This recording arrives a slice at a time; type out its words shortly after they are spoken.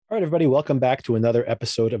All right, everybody, welcome back to another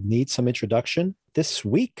episode of Need Some Introduction. This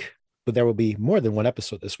week, but there will be more than one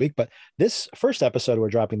episode this week, but this first episode we're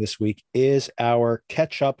dropping this week is our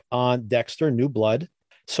catch up on Dexter, New Blood.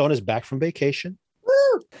 Sona's back from vacation.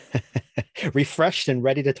 Woo! Refreshed and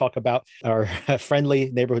ready to talk about our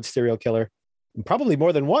friendly neighborhood serial killer. Probably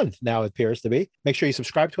more than one now, it appears to be. Make sure you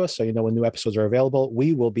subscribe to us so you know when new episodes are available.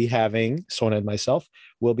 We will be having, Sona and myself,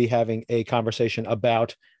 will be having a conversation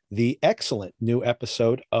about the excellent new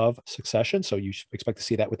episode of Succession. So you should expect to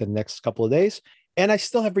see that within the next couple of days. And I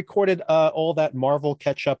still have recorded all that Marvel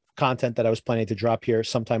catch-up content that I was planning to drop here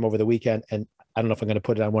sometime over the weekend. And I don't know if I'm going to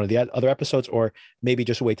put it on one of the other episodes or maybe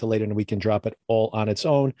just wait till later in the week and drop it all on its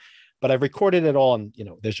own. But I've recorded it all, and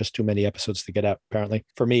there's just too many episodes to get out, apparently,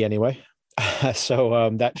 for me anyway. So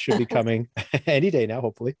that should be coming any day now,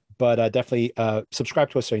 hopefully. But definitely subscribe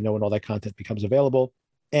to us so you know when all that content becomes available.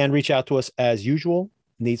 And reach out to us as usual.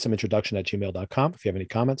 Need some introduction at gmail.com if you have any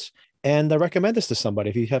comments. And recommend us to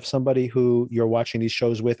somebody. If you have somebody who you're watching these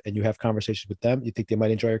shows with and you have conversations with them, you think they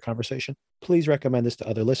might enjoy your conversation, please recommend this to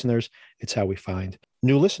other listeners. It's how we find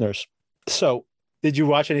new listeners. So did you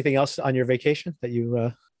watch anything else on your vacation that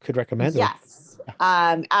you could recommend? Yes.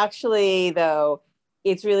 Actually, though,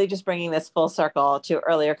 it's really just bringing this full circle to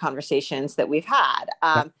earlier conversations that we've had.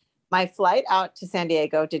 My flight out to San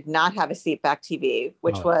Diego did not have a seatback TV,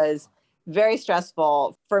 which was very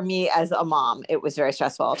stressful for me as a mom. It was very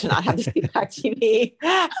stressful to not have the seatback TV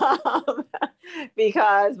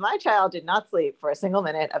because my child did not sleep for a single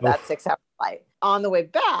minute of that 6-hour flight. On the way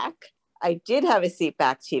back, I did have a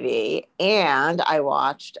seatback TV, and I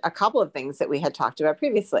watched a couple of things that we had talked about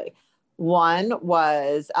previously. One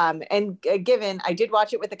was, given I did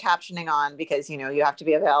watch it with the captioning on because, you have to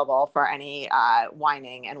be available for any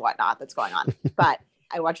whining and whatnot that's going on. But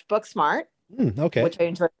I watched Booksmart, which I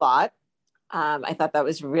enjoyed a lot. I thought that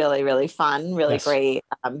was really, really fun, really great,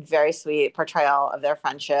 very sweet portrayal of their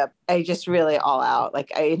friendship. I just really all out,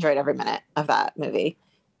 I enjoyed every minute of that movie.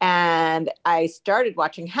 And I started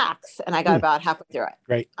watching Hacks, and I got about halfway through it.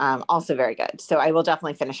 Great. Also very good. So I will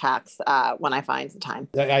definitely finish Hacks when I find the time.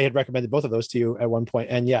 I had recommended both of those to you at one point.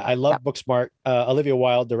 And yeah, I love Booksmart. Olivia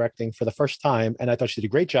Wilde directing for the first time. And I thought she did a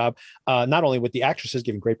great job, not only with the actresses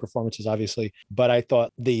giving great performances, obviously, but I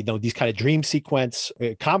thought these kind of dream sequence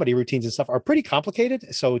comedy routines and stuff are pretty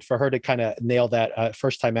complicated. So for her to kind of nail that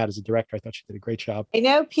first time out as a director, I thought she did a great job. I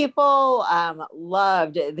know people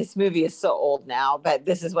loved, this movie is so old now, but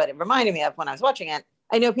this is what it reminded me of when I was watching it.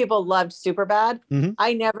 I know people loved Superbad. Mm-hmm.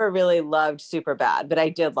 I never really loved Superbad, but I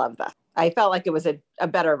did love that. I felt like it was a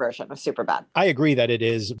better version of Superbad. I agree that it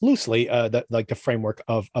is loosely the framework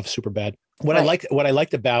of Superbad. What I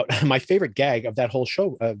liked about my favorite gag of that whole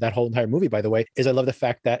show, that whole entire movie, by the way, is I love the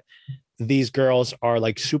fact that these girls are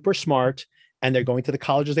super smart and they're going to the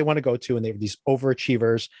colleges they want to go to, and they have these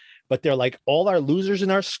overachievers. But they're like all our losers in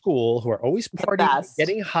our school who are always partying,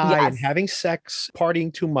 getting high and having sex,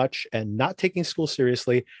 partying too much and not taking school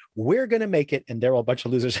seriously. We're going to make it. And they're all a bunch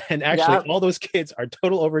of losers. And actually all those kids are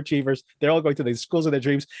total overachievers. They're all going to the schools of their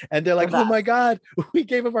dreams. And they're like, oh my God, we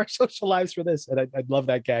gave up our social lives for this. And I love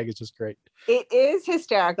that gag. It's just great. It is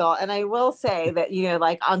hysterical. And I will say that,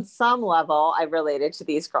 on some level, I related to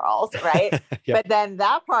these girls, right? But then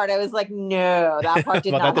that part, I was like, no, that part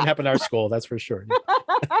did not that didn't happen in our school. That's for sure.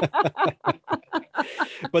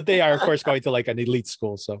 But they are, of course, going to an elite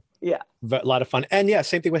school. So yeah, a lot of fun. And yeah,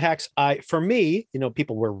 same thing with Hacks. For me,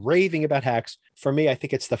 people were raving about Hacks. For me, I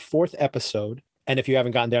think it's the 4th episode. And if you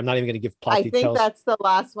haven't gotten there, I'm not even going to give plot details. I think that's the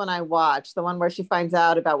last one I watched, the one where she finds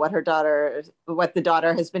out about what the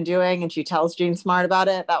daughter has been doing, and she tells Jean Smart about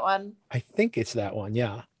it. That one? I think it's that one.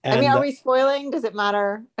 Yeah. And, are we spoiling? Does it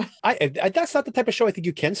matter? I that's not the type of show I think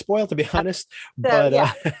you can spoil, to be honest.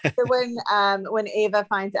 So when Ava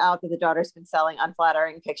finds out that the daughter's been selling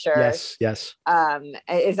unflattering pictures. Yes.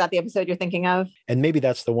 Is that the episode you're thinking of? And maybe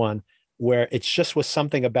that's the one where it just was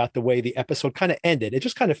something about the way the episode kind of ended. It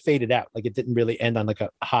just kind of faded out. It didn't really end on a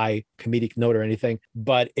high comedic note or anything,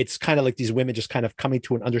 but it's kind of like these women just kind of coming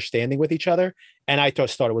to an understanding with each other. And I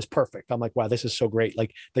thought it was perfect. I'm like, wow, this is so great.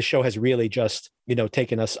 The show has really just,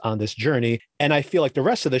 taken us on this journey. And I feel like the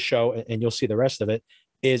rest of the show, and you'll see the rest of it,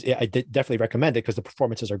 I definitely recommend it because the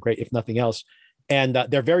performances are great, if nothing else. And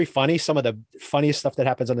they're very funny. Some of the funniest stuff that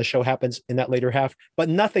happens on the show happens in that later half, but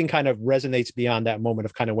nothing kind of resonates beyond that moment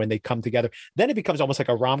of kind of when they come together. Then it becomes almost like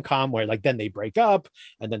a rom-com where then they break up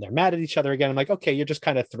and then they're mad at each other again. I'm like, okay, you're just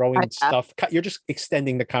kind of throwing stuff. You're just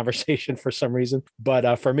extending the conversation for some reason.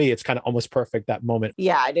 But for me, it's kind of almost perfect, that moment.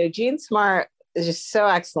 Yeah, I know. Jean Smart is just so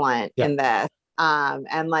excellent in this.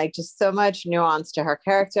 And just so much nuance to her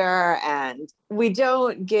character. And we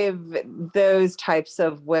don't give those types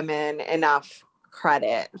of women enough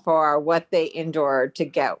credit for what they endured to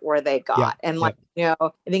get where they got. And like, I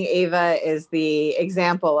think Ava is the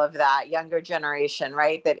example of that younger generation,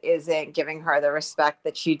 right? That isn't giving her the respect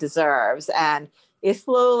that she deserves and is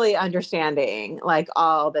slowly understanding like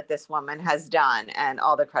all that this woman has done and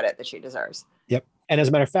all the credit that she deserves. Yep. And as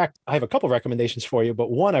a matter of fact, I have a couple of recommendations for you,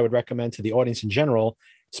 but one I would recommend to the audience in general,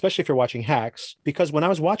 especially if you're watching Hacks, because when I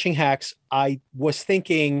was watching Hacks, I was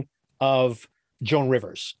thinking of Joan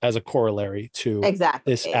Rivers as a corollary to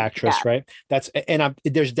this actress, right?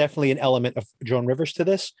 There's definitely an element of Joan Rivers to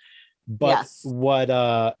this. But what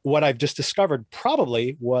I've just discovered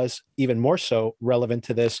probably was even more so relevant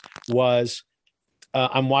to this was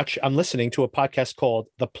I'm listening to a podcast called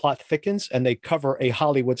The Plot Thickens, and they cover a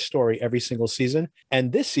Hollywood story every single season.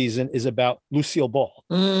 And this season is about Lucille Ball.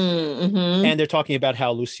 Mm-hmm. And they're talking about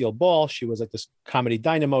how Lucille Ball, she was like this comedy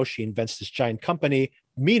dynamo. She invents this giant company.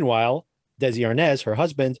 Meanwhile, Desi Arnaz, her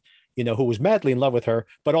husband, who was madly in love with her,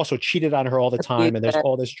 but also cheated on her all the time. And there's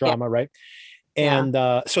all this drama, right? And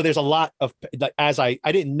so there's a lot of, I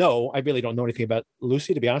didn't know, I really don't know anything about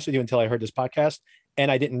Lucy, to be honest with you, until I heard this podcast. And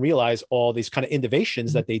I didn't realize all these kind of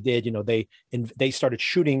innovations that they did. They started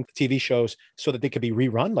shooting TV shows so that they could be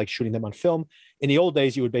rerun, like shooting them on film. In the old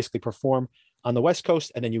days, you would basically perform on the West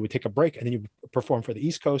Coast, and then you would take a break, and then you perform for the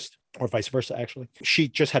East Coast, or vice versa, actually. She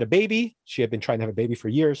just had a baby. She had been trying to have a baby for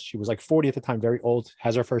years. She was like 40 at the time, very old,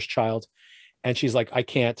 has her first child. And she's like, I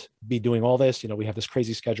can't be doing all this. We have this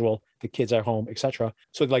crazy schedule, the kids at home, etc.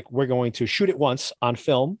 So like, we're going to shoot it once on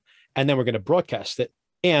film, and then we're going to broadcast it.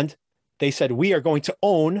 And they said, we are going to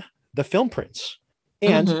own the film prints.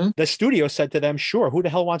 And the studio said to them, sure, who the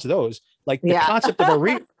hell wants those? Like the concept of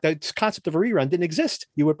a rerun didn't exist.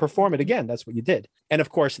 You would perform it again. That's what you did. And of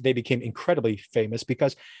course, they became incredibly famous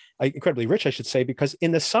incredibly rich, I should say, because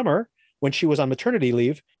in the summer, when she was on maternity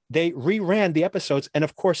leave, they reran the episodes. And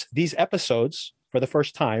of course, these episodes, for the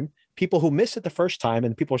first time, people who missed it the first time,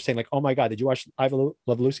 and people are saying like, oh my God, did you watch I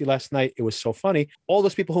Love Lucy last night? It was so funny. All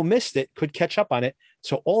those people who missed it could catch up on it.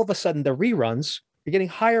 So all of a sudden, the reruns are getting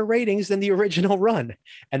higher ratings than the original run.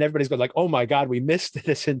 And everybody's going like, oh my God, we missed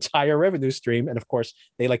this entire revenue stream. And of course,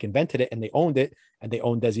 they like invented it and they owned it. And they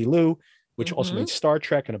owned Desilu, which also made Star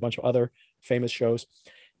Trek and a bunch of other famous shows.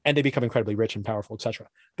 And they become incredibly rich and powerful, etc.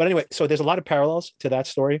 But anyway, so there's a lot of parallels to that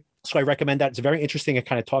story. So I recommend that. It's very interesting. It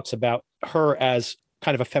kind of talks about her as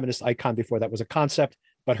kind of a feminist icon before that was a concept,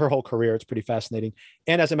 but her whole career, it's pretty fascinating.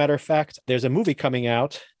 And as a matter of fact, there's a movie coming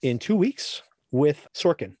out in 2 weeks with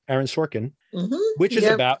Aaron Sorkin, which is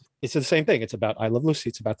it's the same thing. It's about I Love Lucy.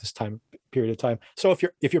 It's about this period of time. So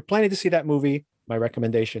if you're planning to see that movie, my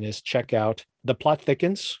recommendation is check out The Plot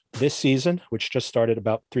Thickens this season, which just started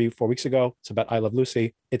about 3-4 weeks ago. It's about I Love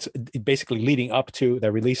Lucy. It's basically leading up to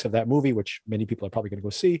the release of that movie, which many people are probably going to go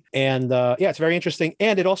see. And it's very interesting.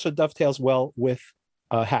 And it also dovetails well with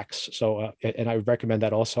Hacks. So, and I would recommend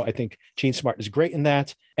that also. I think Jean Smart is great in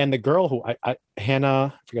that. And the girl who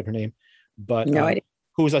Hannah, I forget her name, but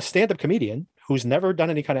who's a stand-up comedian who's never done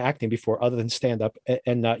any kind of acting before other than stand-up.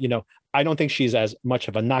 And I don't think she's as much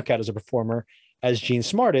of a knockout as a performer as Jean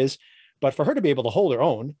Smart is, but for her to be able to hold her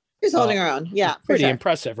own, she's holding her own. Yeah. Pretty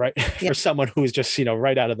impressive, right? For someone who's just,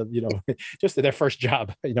 right out of the, just their first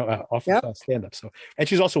job, off of stand-up. So, and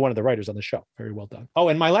she's also one of the writers on the show. Very well done. Oh,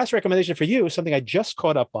 and my last recommendation for you is something I just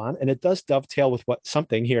caught up on, and it does dovetail with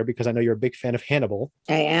something here, because I know you're a big fan of Hannibal.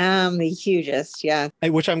 I am the hugest. Yeah.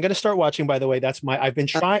 Which I'm going to start watching, by the way. I've been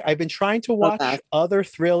trying to watch other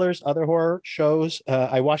thrillers, other horror shows.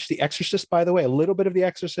 I watched The Exorcist, by the way, a little bit of The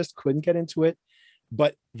Exorcist, couldn't get into it.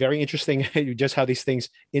 But very interesting just how these things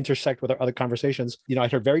intersect with our other conversations. I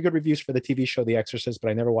heard very good reviews for the TV show The Exorcist, but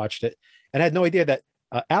I never watched it. And I had no idea that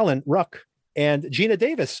Alan Ruck and Gina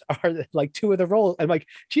Davis are like two of the roles. I'm like,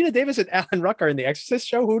 Gina Davis and Alan Ruck are in The Exorcist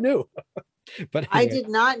show? Who knew? But anyway. I did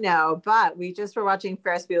not know, but we just were watching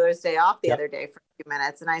Ferris Bueller's Day Off the other day for a few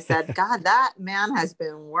minutes. And I said, God, that man has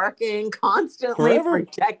been working constantly for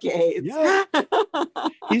decades. Yeah.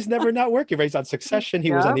 He's never not working. Right? He's on Succession.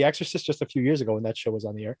 He was on The Exorcist just a few years ago when that show was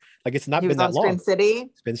on the air. Like, it's not been that long. Spin City.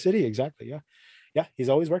 Spin City, exactly. Yeah. Yeah, he's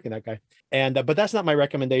always working, that guy. And but that's not my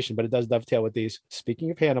recommendation, but it does dovetail with these.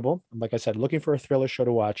 Speaking of Hannibal, like I said, looking for a thriller show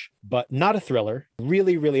to watch, but not a thriller.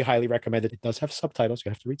 Really, really highly recommended. It does have subtitles.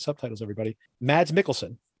 You have to read subtitles, everybody. Mads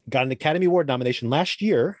Mikkelsen got an Academy Award nomination last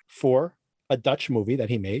year for a Dutch movie that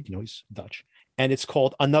he made. He's Dutch. And it's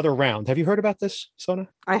called Another Round. Have you heard about this, Sona?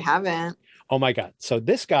 I haven't. Oh my God. So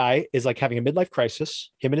this guy is like having a midlife crisis.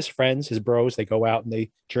 Him and his friends, his bros, they go out and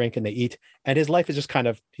they drink and they eat. And his life is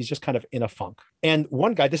he's just kind of in a funk. And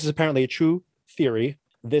one guy, this is apparently a true theory.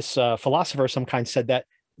 This philosopher of some kind said that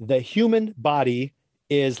the human body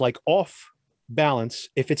is like off balance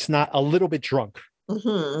if it's not a little bit drunk.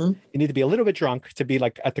 Mm-hmm. You need to be a little bit drunk to be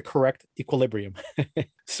like at the correct equilibrium.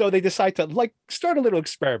 So they decide to like start a little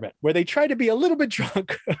experiment where they try to be a little bit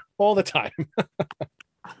drunk all the time.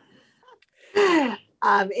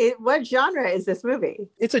 What genre is this movie?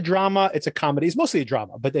 It's a drama. It's a comedy. It's mostly a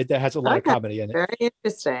drama, but it has a lot of comedy in it. Very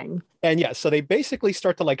interesting. And yeah, so they basically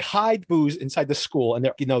start to like hide booze inside the school, and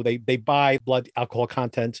they buy blood alcohol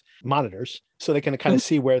content monitors so they can kind of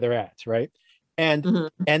see where they're at, right? And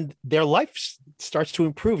Mm-hmm. and their life starts to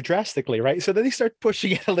improve drastically, right? So then they start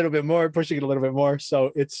pushing it a little bit more, pushing it a little bit more.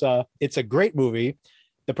 So it's a great movie.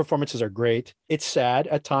 The performances are great. It's sad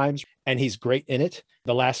at times, and he's great in it.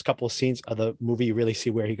 The last couple of scenes of the movie, you really see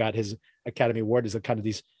where he got his Academy Award, is kind of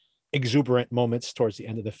these exuberant moments towards the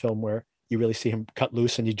end of the film where you really see him cut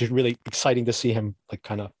loose, and you're just really exciting to see him like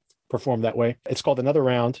kind of perform that way. It's called Another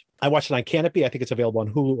Round. I watched it on Canopy. I think it's available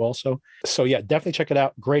on Hulu also. So yeah, definitely check it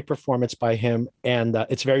out. Great performance by him. And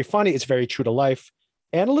it's very funny. It's very true to life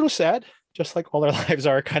and a little sad, just like all our lives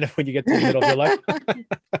are kind of when you get to the middle of your life.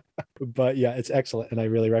 But yeah, it's excellent. And I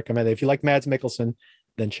really recommend it. If you like Mads Mikkelsen,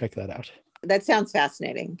 then check that out. That sounds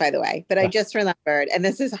fascinating, by the way. But I just remembered, and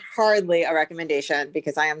this is hardly a recommendation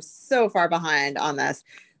because I am so far behind on this.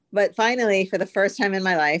 But finally, for the first time in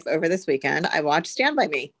my life over this weekend, I watched Stand By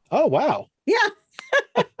Me. Oh, wow. Yeah.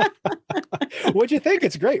 What'd you think?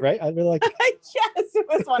 It's great, right? I really like it. Yes, it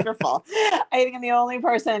was wonderful. I think I'm the only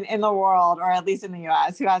person in the world, or at least in the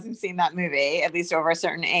US, who hasn't seen that movie, at least over a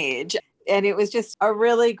certain age. And it was just a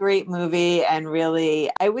really great movie and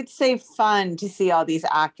really, I would say, fun to see all these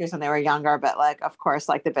actors when they were younger, but like, of course,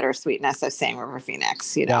 like the bittersweetness of seeing River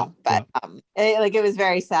Phoenix, but it was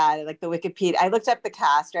very sad. Like the Wikipedia, I looked up the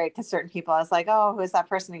cast, right? Because certain people, I was like, oh, who is that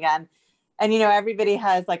person again? And, everybody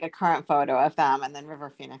has like a current photo of them. And then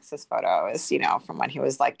River Phoenix's photo is, from when he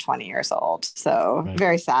was like 20 years old. So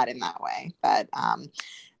very sad in that way. But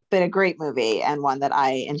a great movie and one that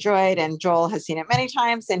I enjoyed. And Joel has seen it many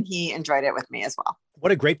times and he enjoyed it with me as well.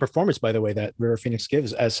 What a great performance, by the way, that River Phoenix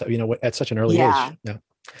gives as, at such an early age.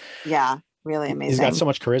 Yeah. Really amazing. He's got so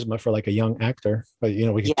much charisma for like a young actor, but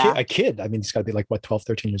a kid. I mean, he's got to be like 12,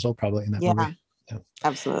 13 years old probably in that movie. Yeah,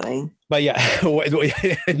 absolutely. But yeah,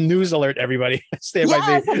 news alert, everybody. Stand By Me.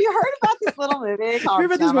 Have you heard about this little movie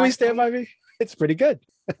called Stand By Me? It's pretty good.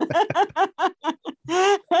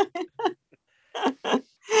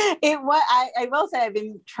 I will say I've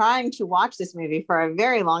been trying to watch this movie for a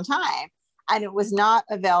very long time, and it was not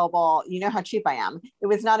available. You know how cheap I am. It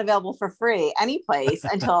was not available for free any place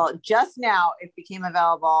until just now. It became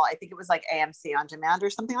available. I think it was like AMC On Demand or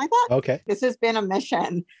something like that. Okay. This has been a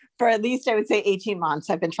mission for at least, I would say, 18 months.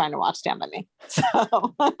 I've been trying to watch Stand By Me.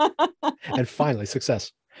 So and finally,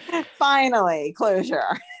 success. Finally,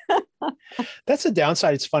 closure. That's the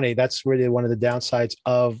downside. It's funny. That's really one of the downsides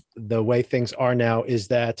of the way things are now, is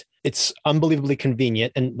that it's unbelievably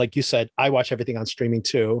convenient. And like you said, I watch everything on streaming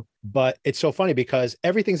too, but it's so funny because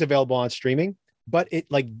everything's available on streaming, but it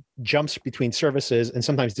like jumps between services and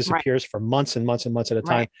sometimes disappears for months and months and months at a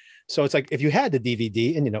time. So it's like, if you had the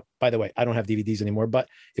DVD, and by the way, I don't have DVDs anymore, but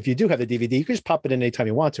if you do have the DVD, you can just pop it in anytime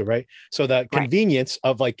you want to, right? So the convenience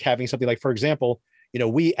of like having something like, for example,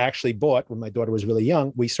 we actually bought, when my daughter was really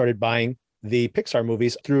young, we started buying the Pixar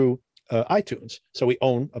movies through iTunes. So we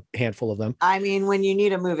own a handful of them. I mean, when you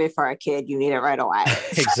need a movie for a kid, you need it right away.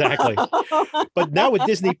 Exactly. But now with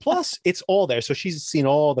Disney Plus, it's all there. So she's seen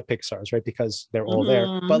all the Pixars, right? Because they're all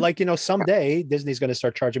there. But like, someday Disney's going to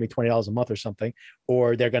start charging me $20 a month or something,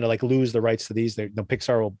 or they're going to like lose the rights to these.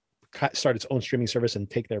 Pixar will start its own streaming service and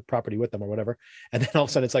take their property with them or whatever. And then all of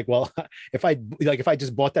a sudden it's like, well, if I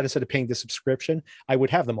just bought that instead of paying the subscription, I would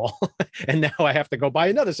have them all. And now I have to go buy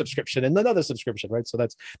another subscription and another subscription, right? So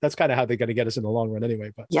that's kind of how they're going to get us in the long run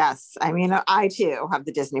anyway. But yes, I mean, I too have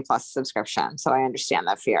the Disney Plus subscription, so I understand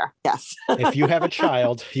that fear. Yes. If you have a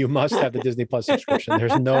child, you must have the Disney Plus subscription.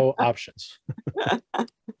 There's no options.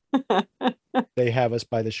 They have us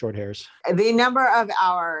by the short hairs. The number of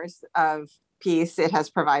hours of peace it has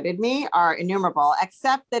provided me are innumerable,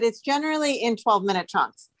 except that it's generally in 12-minute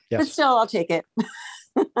chunks. Yes. But still, I'll take it.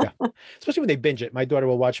 Yeah, especially when they binge it. My daughter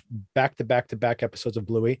will watch back to back episodes of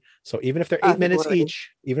Bluey. So even if they're 8 minutes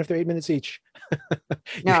each,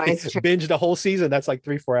 no, it's true. Binge the whole season. That's like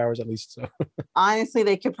 3-4 hours at least. So honestly,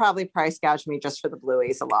 they could probably price gouge me just for the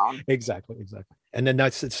Blueys alone. Exactly. And then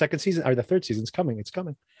that's the second season, or the third season is coming. It's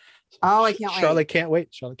coming. So I can't wait.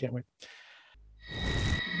 Charlotte can't wait.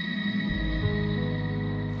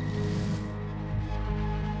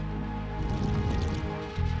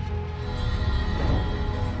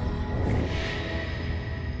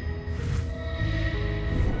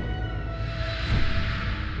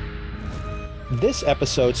 this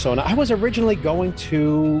episode, Sona, I was originally going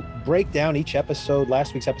to break down each episode.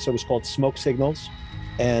 Last week's episode was called Smoke Signals.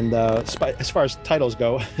 And as far as titles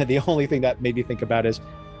go, the only thing that made me think about is,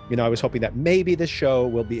 I was hoping that maybe this show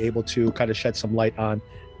will be able to kind of shed some light on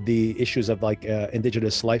the issues of like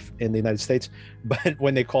indigenous life in the United States. But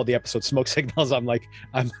when they called the episode Smoke Signals, I'm like,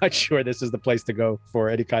 I'm not sure this is the place to go for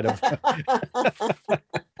any kind of...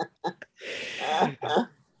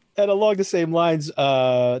 And along the same lines,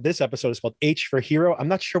 this episode is called H for Hero. I'm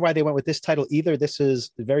not sure why they went with this title either. This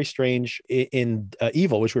is very strange. In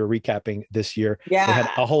Evil, which we were recapping this year, they had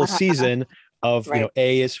a whole season of, Right.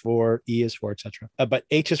 A is for, E is for, etc. But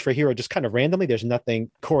H is for Hero just kind of randomly. There's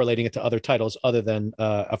nothing correlating it to other titles other than,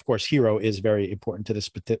 of course, Hero is very important to this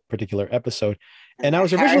particular episode. And I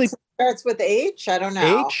was originally... starts with H. I don't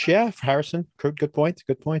know. H, yeah, for Harrison. Good point.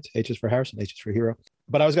 H is for Harrison. H is for Hero.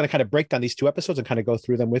 But I was going to kind of break down these two episodes and kind of go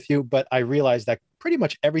through them with you. But I realized that pretty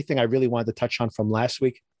much everything I really wanted to touch on from last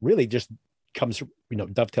week really just comes,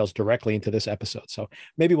 dovetails directly into this episode. So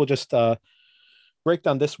maybe we'll just break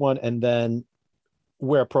down this one, and then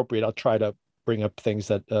where appropriate, I'll try to bring up things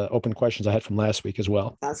that open questions I had from last week as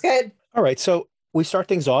well. Sounds good. All right. So we start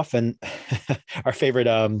things off, and our favorite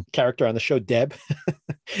character on the show, Deb,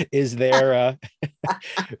 is there.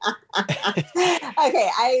 Okay,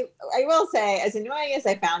 I will say, as annoying as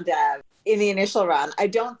I found Deb in the initial run, I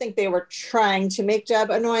don't think they were trying to make Deb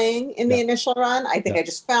annoying in the initial run. I think I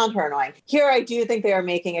just found her annoying. Here, I do think they are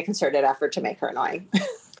making a concerted effort to make her annoying.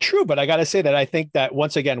 True, but I got to say that I think that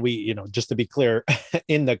once again, we, just to be clear,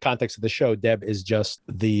 in the context of the show, Deb is just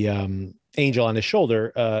the angel on his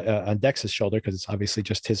shoulder, on Dex's shoulder, because it's obviously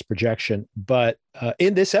just his projection. But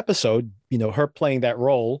in this episode, her playing that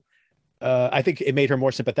role, I think it made her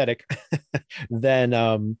more sympathetic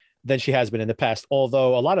than she has been in the past.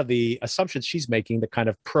 Although a lot of the assumptions she's making, the kind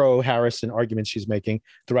of pro Harrison arguments she's making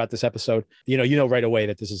throughout this episode, right away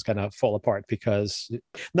that this is going to fall apart, because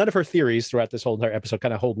none of her theories throughout this whole entire episode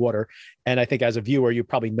kind of hold water. And I think as a viewer, you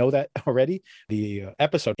probably know that already. The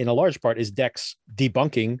episode, in a large part, is Dex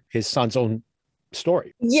debunking his son's own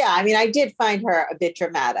story. Yeah, I mean, I did find her a bit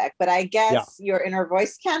dramatic, but I guess your inner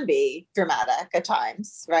voice can be dramatic at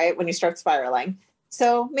times, right? When you start spiraling.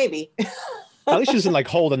 So maybe. At least she doesn't like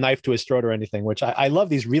hold a knife to his throat or anything, which I love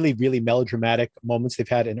these really, really melodramatic moments they've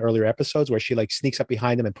had in earlier episodes where she like sneaks up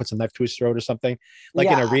behind him and puts a knife to his throat or something, like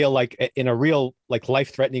in a real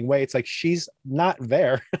life-threatening way. It's like, she's not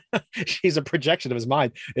there. She's a projection of his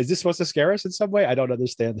mind. Is this supposed to scare us in some way? I don't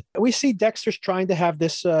understand. We see Dexter's trying to have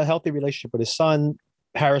this healthy relationship with his son.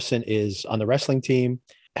 Harrison is on the wrestling team.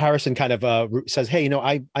 Harrison kind of says, hey,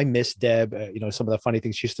 I miss Deb, some of the funny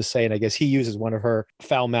things she used to say. And I guess he uses one of her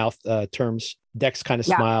foul-mouthed terms. Dex kind of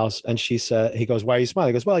smiles, and he goes, why are you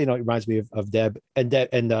smiling? He goes, well, it reminds me of Deb. And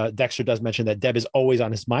Dexter does mention that Deb is always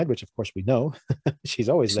on his mind, which of course we know. She's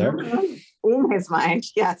always there. In his mind,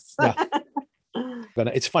 yes. Yeah. But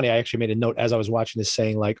it's funny, I actually made a note as I was watching this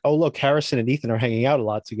saying like, oh, look, Harrison and Ethan are hanging out a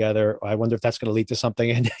lot together. I wonder if that's going to lead to something.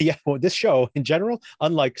 And this show in general,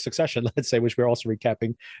 unlike Succession, let's say, which we're also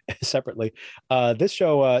recapping separately, this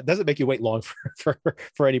show doesn't make you wait long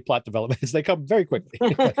for any plot developments. They come very quickly.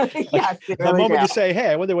 Yes, the moment you say, hey,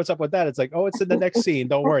 I wonder what's up with that, it's like, oh, it's in the next scene.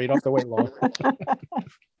 Don't worry, you don't have to wait long.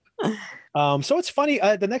 So it's funny.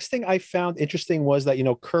 The next thing I found interesting was that,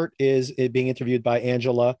 Kurt is being interviewed by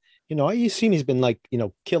Angela. You've seen he's been like,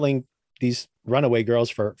 killing these runaway girls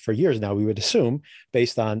for years now, we would assume,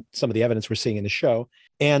 based on some of the evidence we're seeing in the show.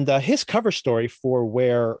 And his cover story for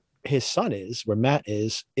where his son is, where Matt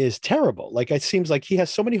is terrible. Like, it seems like he has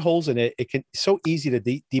so many holes in it. It's so easy to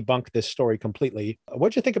debunk this story completely.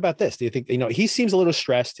 What'd you think about this? Do you think, he seems a little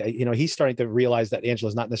stressed. He's starting to realize that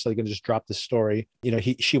Angela's not necessarily going to just drop the story.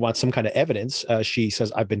 She wants some kind of evidence. She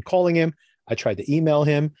says, I've been calling him. I tried to email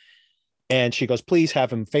him. And she goes, please have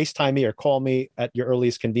him FaceTime me or call me at your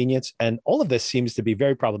earliest convenience. And all of this seems to be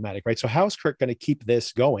very problematic, right? So how is Kurt going to keep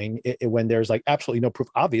this going when there's like absolutely no proof,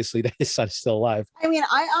 obviously, that his son is still alive? I mean,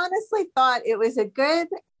 I honestly thought it was a good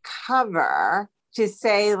cover to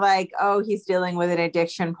say like, oh, he's dealing with an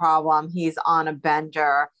addiction problem. He's on a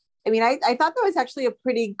bender. I mean, I thought that was actually a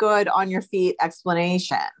pretty good on your feet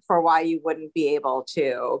explanation for why you wouldn't be able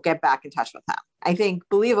to get back in touch with him. I think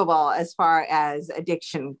believable as far as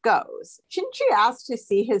addiction goes. Shouldn't you ask to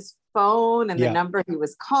see his phone and the number he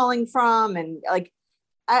was calling from? And like,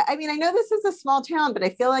 I mean, I know this is a small town, but I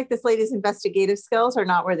feel like this lady's investigative skills are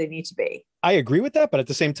not where they need to be. I agree with that. But at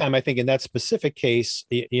the same time, I think in that specific case,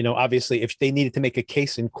 obviously, if they needed to make a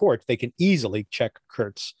case in court, they can easily check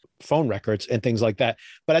Kurt's phone records and things like that.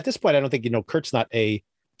 But at this point, I don't think, Kurt's not a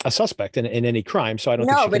a suspect in any crime. So I don't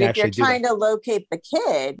think No, she but can if you're actually do that. trying to locate the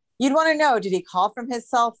kid, you'd want to know, did he call from his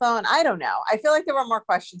cell phone? I don't know. I feel like there were more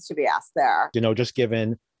questions to be asked there. Just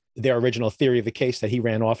given their original theory of the case that he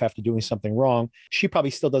ran off after doing something wrong, she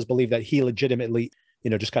probably still does believe that he legitimately,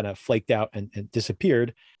 just kind of flaked out and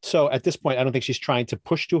disappeared. So at this point, I don't think she's trying to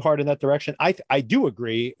push too hard in that direction. I do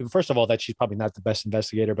agree, first of all, that she's probably not the best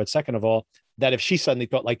investigator, but second of all, that if she suddenly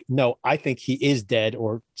thought like, no, I think he is dead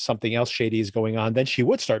or something else shady is going on, then she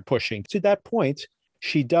would start pushing. To that point,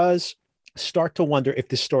 she does start to wonder if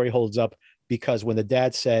this story holds up, because when the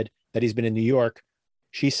dad said that he's been in New York,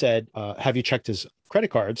 she said, have you checked his credit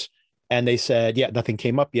cards? And they said, yeah, nothing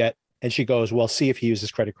came up yet. And she goes, well, see if he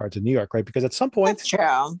uses credit cards in New York, right? Because at some point, That's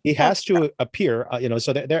true. he has to appear,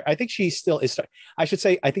 so there, I think she still is, I should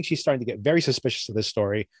say, I think she's starting to get very suspicious of this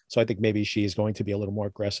story. So I think maybe she's going to be a little more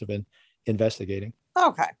aggressive in investigating.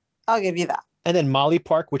 Okay. I'll give you that. And then Molly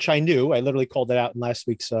Park, which I knew, I literally called it out in last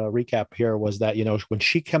week's recap here, was that, when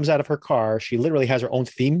she comes out of her car, she literally has her own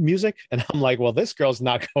theme music. And I'm like, well, this girl's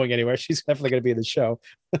not going anywhere. She's definitely going to be in the show.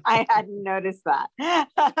 I hadn't noticed that.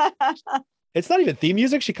 It's not even theme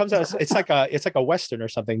music. She comes out. It's like a Western or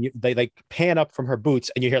something. They like pan up from her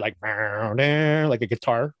boots and you hear like a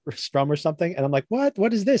guitar strum or something. And I'm like,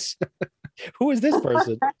 what is this? Who is this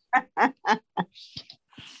person?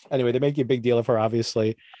 Anyway, they make a big deal of her,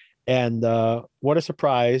 obviously. And what a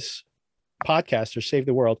surprise. Podcasters save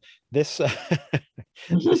the world. This,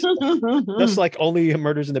 just like Only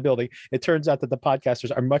Murders in the Building, it turns out that the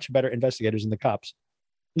podcasters are much better investigators than the cops.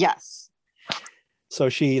 Yes. So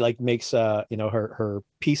she like makes her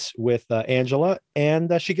peace with Angela,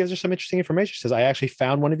 and she gives her some interesting information. She says, I actually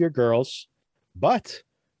found one of your girls, but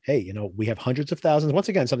hey, we have hundreds of thousands. Once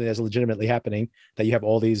again, something that's legitimately happening, that you have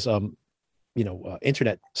all these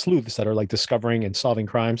internet sleuths that are like discovering and solving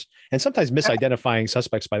crimes, and sometimes misidentifying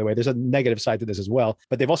suspects, by the way. There's a negative side to this as well,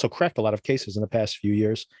 but they've also cracked a lot of cases in the past few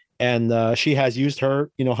years. And she has used her,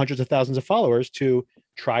 hundreds of thousands of followers to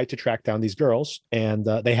try to track down these girls, and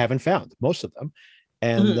they haven't found most of them.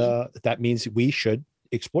 And that means we should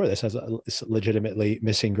explore this as a legitimately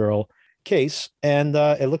missing girl case. And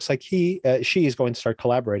it looks like she is going to start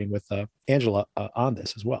collaborating with Angela on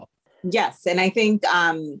this as well. Yes. And I think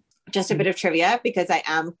just a bit of trivia, because I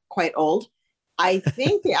am quite old. I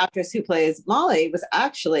think the actress who plays Molly was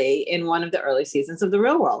actually in one of the early seasons of The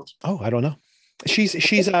Real World. Oh, I don't know. She's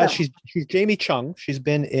Jamie Chung. She's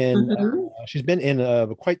been in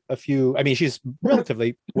quite a few. I mean, she's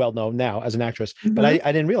relatively well known now as an actress, but I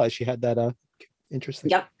didn't realize she had that interesting.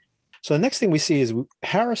 Yep. So the next thing we see is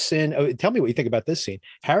Harrison. Oh, tell me what you think about this scene.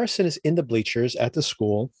 Harrison is in the bleachers at the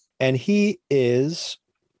school, and he is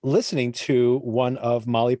listening to one of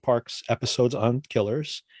Molly Park's episodes on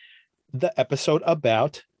killers, the episode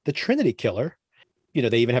about the Trinity killer.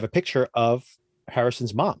 They even have a picture of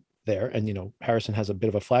Harrison's mom there. And, Harrison has a bit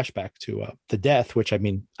of a flashback to the death, which, I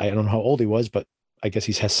mean, I don't know how old he was, but I guess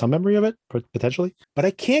he has some memory of it, potentially. But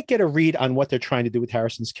I can't get a read on what they're trying to do with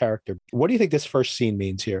Harrison's character. What do you think this first scene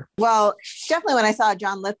means here? Well, definitely when I saw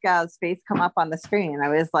John Lithgow's face come up on the screen, I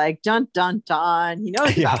was like, dun, dun, dun. He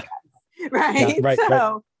knows about this, right? Yeah, right,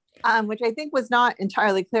 so, right. Which I think was not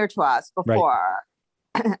entirely clear to us before.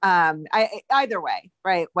 Right. Either way,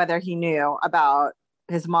 right? Whether he knew about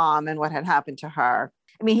his mom and what had happened to her.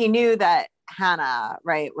 I mean, he knew that Hannah,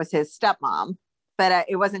 right, was his stepmom, but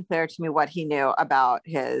it wasn't clear to me what he knew about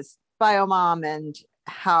his bio mom and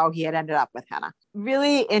how he had ended up with Hannah.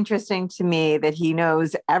 Really interesting to me that he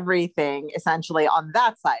knows everything essentially on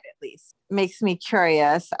that side, at least. Makes me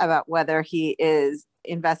curious about whether he is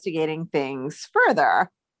investigating things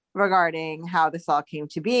further regarding how this all came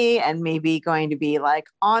to be, and maybe going to be like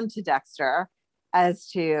on to Dexter as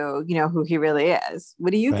to, who he really is.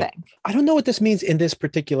 What do you think? I don't know what this means in this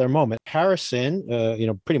particular moment. Harrison,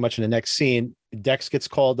 pretty much in the next scene, Dex gets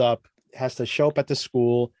called up, has to show up at the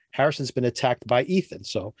school. Harrison's been attacked by Ethan.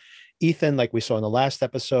 So Ethan, like we saw in the last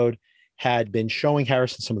episode, had been showing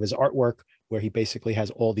Harrison some of his artwork where he basically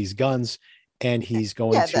has all these guns, and he's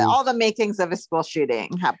going to... all the makings of a school shooting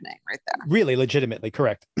happening right there. Really, legitimately,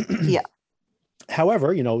 correct. Yeah.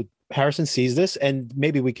 However, Harrison sees this, and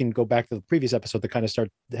maybe we can go back to the previous episode to kind of start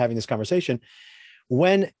having this conversation.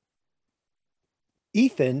 When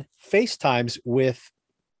Ethan FaceTimes with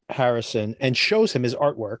Harrison and shows him his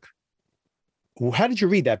artwork, how did you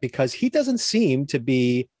read that? Because he doesn't seem to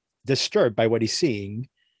be disturbed by what he's seeing.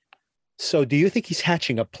 So do you think he's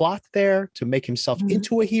hatching a plot there to make himself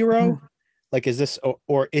into a hero? Like, is this,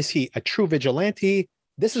 or is he a true vigilante?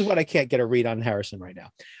 This is what I can't get a read on Harrison right now.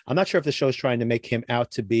 I'm not sure if the show's trying to make him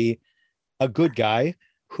out to be a good guy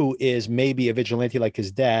who is maybe a vigilante like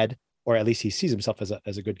his dad, or at least he sees himself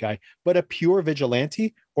as a good guy, but a pure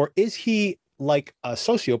vigilante? Or is he like a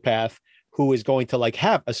sociopath who is going to like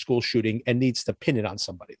have a school shooting and needs to pin it on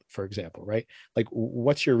somebody, for example, right? Like,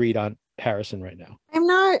 what's your read on Harrison right now? I'm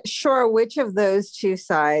not sure which of those two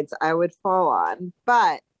sides I would fall on,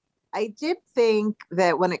 but I did think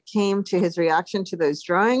that when it came to his reaction to those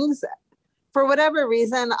drawings, for whatever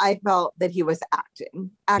reason, I felt that he was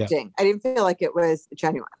acting. Yeah. I didn't feel like it was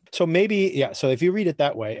genuine. So maybe, yeah. So if you read it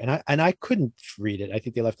that way, and I couldn't read it, I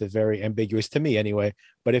think they left it very ambiguous to me anyway.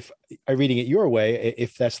 But if I'm reading it your way,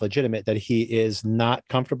 if that's legitimate, that he is not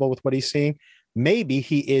comfortable with what he's seeing, maybe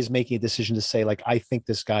he is making a decision to say, like, I think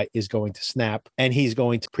this guy is going to snap, and he's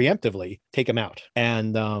going to preemptively take him out.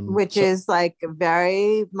 And which is like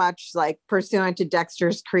very much like pursuant to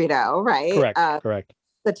Dexter's credo, right? Correct.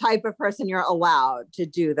 The type of person you're allowed to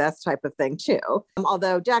do this type of thing too.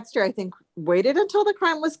 Although Dexter, I think, waited until the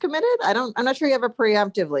crime was committed. I'm not sure he ever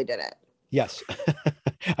preemptively did it. Yes.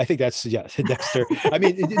 I think that's, yes, Dexter.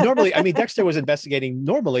 Normally, Dexter was investigating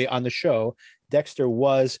normally on the show. Dexter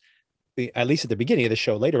was, at least at the beginning of the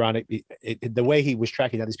show. Later on, the way he was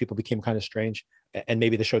tracking down these people became kind of strange, and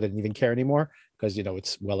maybe the show didn't even care anymore because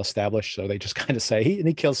it's well established. So they just kind of say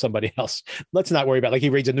he kills somebody else. Let's not worry about, like, he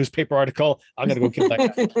reads a newspaper article, I'm gonna go kill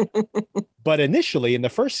that guy. But initially in the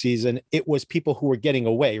first season, it was people who were getting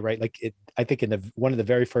away, right? Like I think in one of the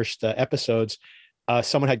very first episodes,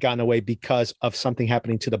 someone had gotten away because of something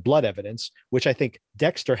happening to the blood evidence, which I think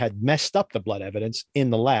Dexter had messed up the blood evidence in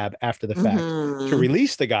the lab after the fact to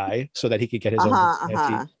release the guy so that he could get his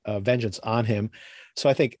own vengeance on him. So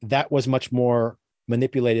I think that was much more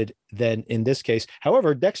manipulated than in this case.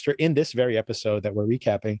 However, Dexter in this very episode that we're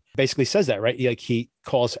recapping basically says that, right? He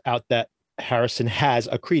calls out that Harrison has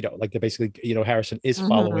a credo, like that basically, Harrison is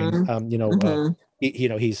following,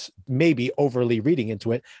 he's maybe overly reading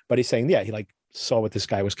into it, but he's saying, yeah, he like saw what this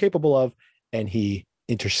guy was capable of and he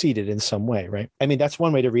interceded in some way, right? That's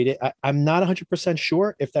one way to read it. I'm not 100%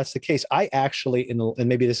 sure if that's the case. I actually, and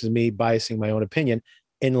maybe this is me biasing my own opinion,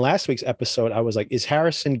 in last week's episode, I was like, is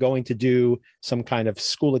Harrison going to do some kind of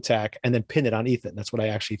school attack and then pin it on Ethan? That's what I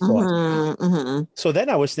actually thought. So then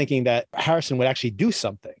I was thinking that Harrison would actually do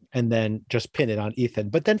something and then just pin it on Ethan.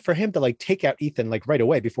 But then for him to like take out Ethan like right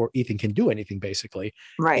away before Ethan can do anything, basically,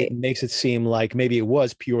 right, it makes it seem like maybe it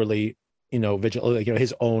was purely,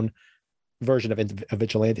 his own version of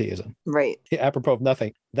vigilanteism. Right. Apropos of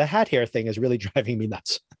nothing, the hat hair thing is really driving me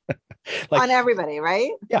nuts. Like, on everybody, right?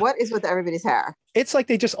 Yeah. What is with everybody's hair? It's like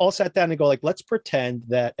they just all sat down and go like, let's pretend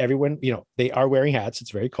that everyone, they are wearing hats.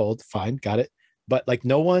 It's very cold. Fine. Got it. But like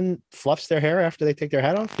no one fluffs their hair after they take their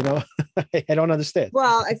hat off. I don't understand.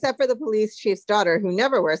 Well, except for the police chief's daughter, who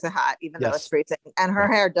never wears a hat, even though it's freezing. And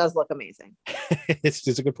her hair does look amazing. It's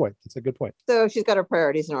a good point. It's a good point. So she's got her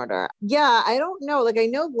priorities in order. Yeah, I don't know. Like, I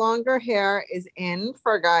know longer hair is in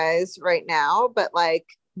for guys right now, but like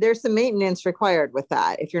there's some maintenance required with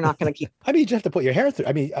that if you're not going to keep. You just have to put your hair through.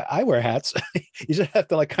 I wear hats. You just have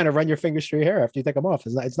to like kind of run your fingers through your hair after you take them off.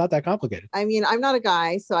 It's not that complicated. I'm not a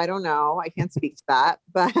guy, so I don't know. I can't speak to that,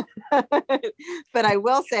 but but I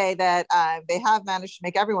will say that they have managed to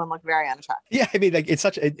make everyone look very unattractive. Yeah, like it's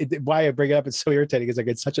such why I bring it up. It's so irritating. It's like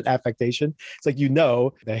it's such an affectation. It's like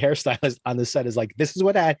the hairstylist on the set is like, this is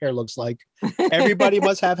what hat hair looks like. Everybody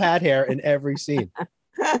must have hat hair in every scene.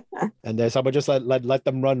 And then someone just let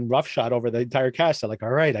them run roughshod over the entire cast. They're like, all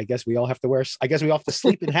right, I guess we all have to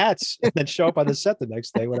sleep in hats and then show up on the set the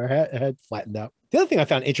next day with our head flattened out. The other thing I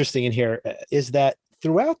found interesting in here is that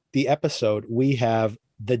throughout the episode, we have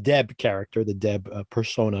the Deb character, the Deb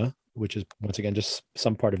persona, which is once again just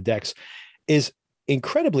some part of Dex, is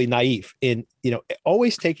incredibly naive in,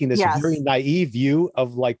 always taking this very naive view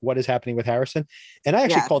of like what is happening with Harrison. And I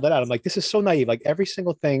actually called that out. I'm like, this is so naive. Like every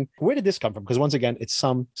single thing, where did this come from? Because once again, it's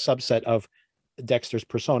some subset of Dexter's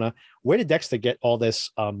persona. Where did Dexter get all this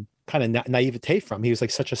kind of naivete from? He was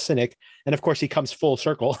like such a cynic. And of course he comes full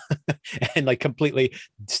circle and like completely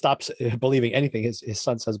stops believing anything his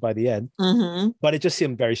son says by the end. But it just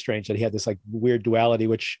seemed very strange that he had this like weird duality,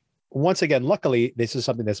 which once again, luckily, this is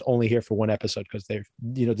something that's only here for one episode because they've,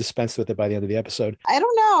 dispensed with it by the end of the episode. I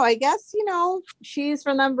don't know. I guess, she's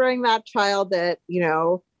remembering that child that,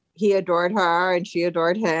 he adored her and she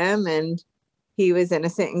adored him and he was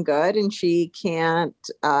innocent and good. And she can't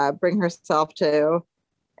bring herself to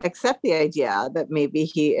accept the idea that maybe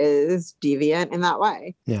he is deviant in that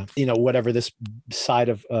way. Yeah. Whatever this side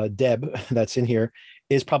of Deb that's in here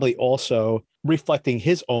is probably also reflecting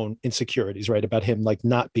his own insecurities, right? About him like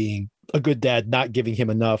not being a good dad, not giving him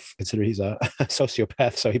enough, consider he's a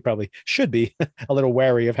sociopath. So he probably should be a little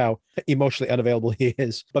wary of how emotionally unavailable he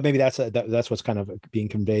is. But maybe that's what's kind of being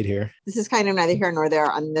conveyed here. This is kind of neither here nor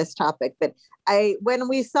there on this topic, but when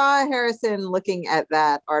we saw Harrison looking at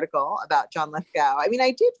that article about John Lithgow, I mean,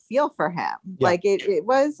 I did feel for him. Yeah. Like it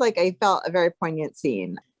was like, I felt a very poignant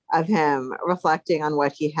scene of him reflecting on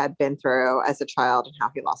what he had been through as a child and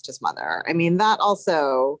how he lost his mother. I mean, that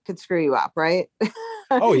also could screw you up, right?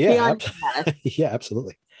 Oh, yeah. Yeah,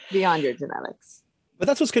 absolutely. Beyond your genetics. But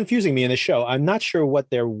that's what's confusing me in the show. I'm not sure what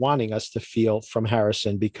they're wanting us to feel from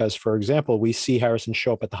Harrison, because, for example, we see Harrison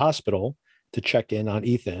show up at the hospital to check in on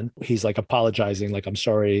Ethan. He's like apologizing, like, I'm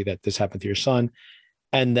sorry that this happened to your son.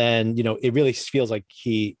 And then, it really feels like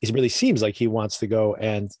it really seems like he wants to go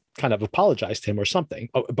and kind of apologize to him or something.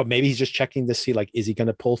 Oh, but maybe he's just checking to see, like, is he going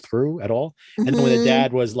to pull through at all? Mm-hmm. And then when the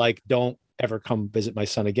dad was like, don't ever come visit my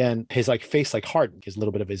son again, his like face like hardened, his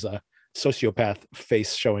little bit of his sociopath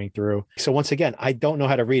face showing through. So once again, I don't know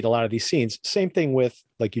how to read a lot of these scenes. Same thing with,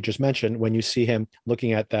 like you just mentioned, when you see him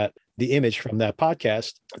looking at the image from that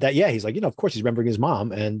podcast, that, yeah, he's like, of course he's remembering his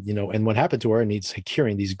mom and, and what happened to her, and he's like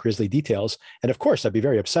hearing these grisly details. And of course, that'd be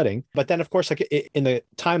very upsetting. But then, of course, like in the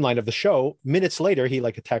timeline of the show, minutes later, he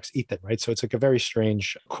like attacks Ethan, right? So it's like a very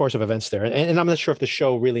strange course of events there. And I'm not sure if the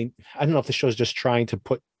show really, I don't know if the show is just trying to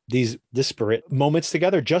put these disparate moments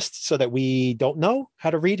together just so that we don't know how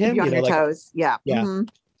to read him. Be on your toes. Yeah. Yeah. Mm-hmm.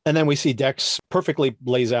 And then we see Dex perfectly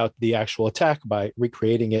lays out the actual attack by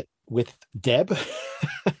recreating it with Deb.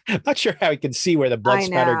 I'm not sure how he can see where the blood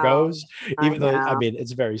spatter goes, even though, I mean,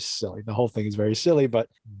 it's very silly. The whole thing is very silly, but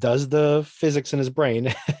does the physics in his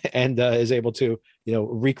brain and is able to,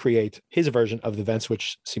 recreate his version of the events,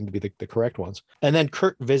 which seem to be the correct ones. And then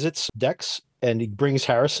Kurt visits Dex and he brings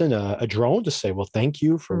Harrison a drone to say, well, thank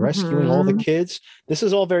you for rescuing all the kids. This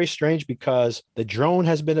is all very strange because the drone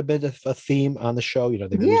has been a bit of a theme on the show.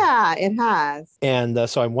 It has. And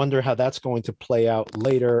so I wonder how that's going to play out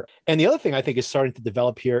later. And the other thing I think is starting to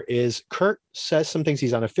develop here is Kurt says some things.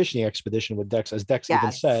 He's on a fishing expedition with Dex, as Dex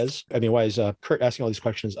even says. I mean, why is Kurt asking all these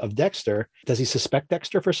questions of Dexter? Does he suspect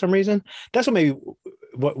Dexter for some reason? That's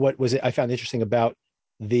what was it I found interesting about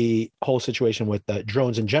the whole situation with the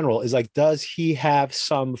drones in general is like, does he have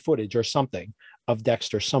some footage or something of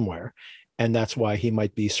Dexter somewhere? And that's why he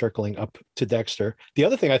might be circling up to Dexter. The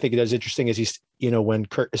other thing I think that is interesting is he's, when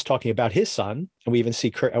Kurt is talking about his son, and we even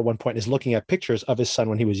see Kurt at one point is looking at pictures of his son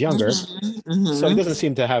when he was younger. Mm-hmm. So he doesn't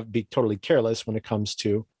seem to be totally careless when it comes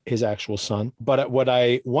to his actual son. But what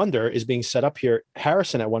I wonder is being set up here.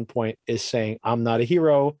 Harrison at one point is saying, I'm not a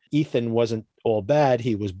hero. Ethan wasn't all bad.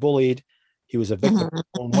 He was bullied. He was a victim in his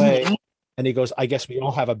own way. And he goes, I guess we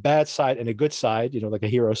all have a bad side and a good side, like a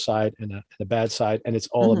hero side and a bad side. And it's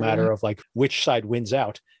all a matter of like which side wins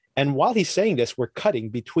out. And while he's saying this, we're cutting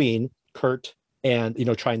between Kurt and,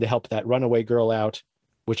 trying to help that runaway girl out,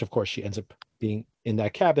 which of course she ends up being in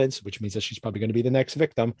that cabin, which means that she's probably going to be the next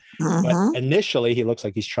victim. But initially he looks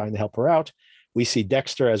like he's trying to help her out. We see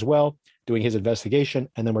Dexter as well doing his investigation.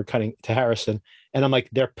 And then we're cutting to Harrison. And I'm like,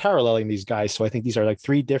 they're paralleling these guys. So I think these are like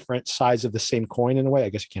three different sides of the same coin in a way. I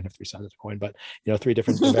guess you can't have three sides of the coin, but three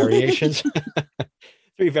different variations,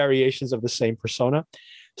 three variations of the same persona.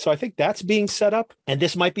 So I think that's being set up. And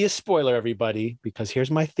this might be a spoiler, everybody, because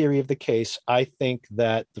here's my theory of the case. I think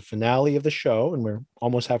that the finale of the show, and we're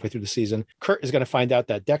almost halfway through the season, Kurt is going to find out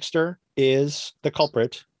that Dexter is the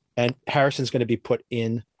culprit and Harrison's going to be put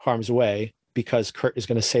in harm's way, because Kurt is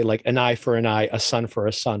going to say like an eye for an eye, a son for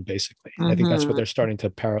a son, basically. I think that's what they're starting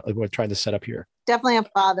to we're trying to set up here. Definitely a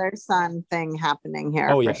father-son thing happening here.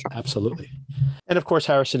 Oh, yeah, sure. Absolutely. And of course,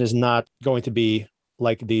 Harrison is not going to be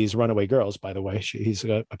like these runaway girls, by the way. He's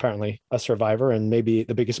apparently a survivor and maybe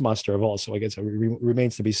the biggest monster of all. So I guess it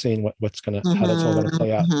remains to be seen how that's all going to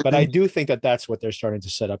play out. But I do think that that's what they're starting to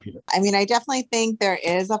set up here. I mean, I definitely think there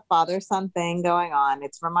is a father-son thing going on.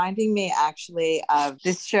 It's reminding me actually of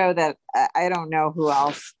this show that I don't know who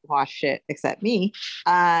else watched it except me.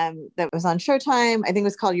 That was on Showtime. I think it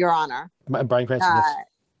was called Your Honor. Bryan Cranston.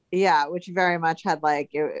 Yeah, which very much had like,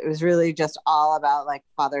 it was really just all about like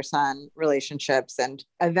father-son relationships and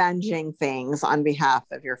avenging things on behalf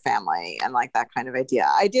of your family and like that kind of idea.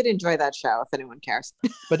 I did enjoy that show, if anyone cares.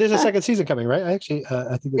 But there's a second season coming, right? I think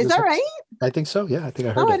is that right? I think so. Yeah, I think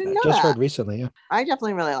I heard it. I didn't know just that. Heard recently. Yeah, I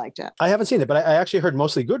definitely really liked it. I haven't seen it, but I actually heard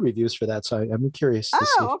mostly good reviews for that, so I'm curious.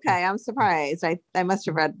 Okay. I'm surprised. I must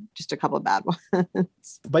have read just a couple of bad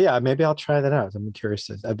ones. But yeah, maybe I'll try that out.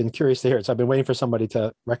 I've been curious to hear it. So I've been waiting for somebody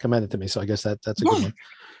to recommend it to me. So I guess that's a good one.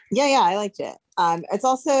 Yeah, I liked it. It's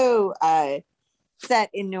also set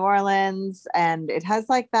in New Orleans, and it has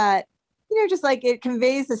like that just like it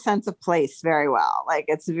conveys a sense of place very well. Like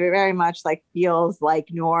it's very much like feels like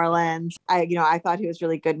New Orleans. I thought he was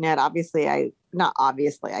really good in it. Not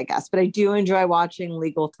obviously, I guess, but I do enjoy watching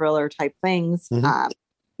legal thriller type things.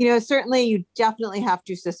 Certainly you definitely have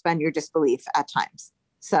to suspend your disbelief at times.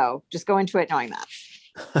 So just go into it knowing that.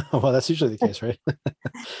 Well, that's usually the case, right?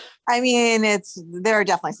 I mean, there are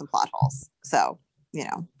definitely some plot holes. So,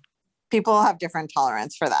 people have different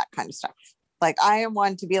tolerance for that kind of stuff. Like I am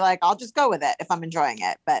one to be like, I'll just go with it if I'm enjoying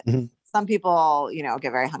it. But some people,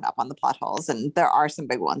 get very hung up on the plot holes, and there are some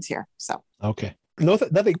big ones here. So okay,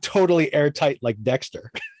 nothing totally airtight like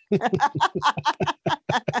Dexter.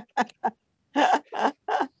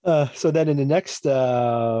 So then in the next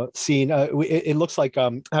scene, it looks like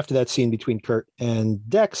after that scene between Kurt and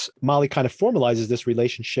Dex, Molly kind of formalizes this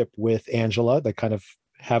relationship with Angela. They kind of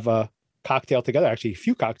have a cocktail together, actually a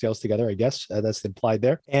few cocktails together, I guess that's implied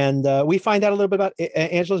there. And we find out a little bit about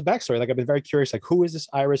Angela's backstory. Like I've been very curious, like who is this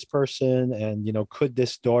Iris person? And, could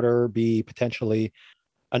this daughter be potentially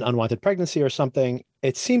an unwanted pregnancy or something?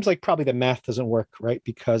 It seems like probably the math doesn't work, right?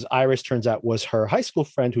 Because Iris turns out was her high school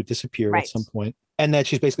friend who disappeared at some point. And that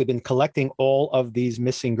she's basically been collecting all of these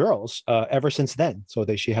missing girls ever since then. So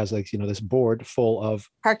that she has this board full of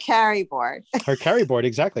her carry board. Her carry board,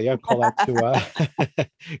 exactly. Yeah, call out to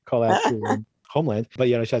Homeland. But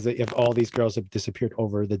she has if all these girls have disappeared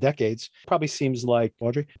over the decades, probably seems like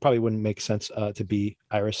Audrey probably wouldn't make sense to be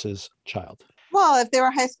Iris's child. Well, if they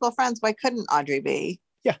were high school friends, why couldn't Audrey be?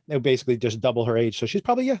 Yeah, they would basically just double her age. So she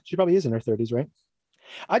probably is in her 30s, right?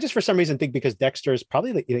 I just for some reason think because Dexter is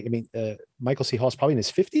probably Michael C. Hall's probably in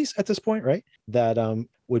his 50s at this point, right? That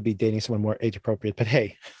would be dating someone more age appropriate. But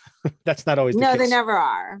hey, that's not always the case. No, they never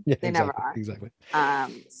are. Yeah, they never are. Exactly.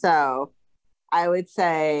 So I would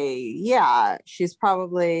say, yeah, she's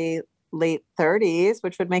probably late 30s,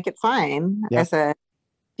 which would make it fine as a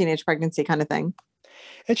teenage pregnancy kind of thing.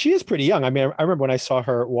 And she is pretty young. I mean, I remember when I saw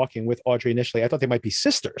her walking with Audrey initially, I thought they might be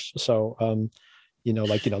sisters. So,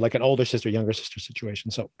 like an older sister, younger sister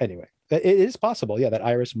situation. So anyway, it is possible, that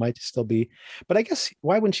Iris might still be. But I guess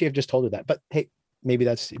why wouldn't she have just told her that? But hey, maybe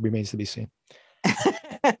it remains to be seen.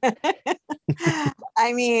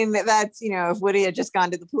 I mean, that's, if Woody had just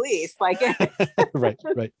gone to the police, like right.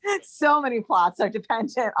 So many plots are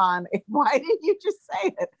dependent on why didn't you just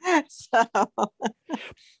say it? So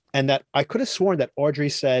and that I could have sworn that Audrey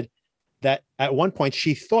said that at one point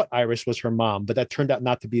she thought Iris was her mom, but that turned out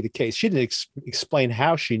not to be the case. She didn't explain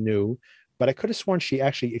how she knew, but I could have sworn she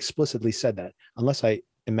actually explicitly said that, unless I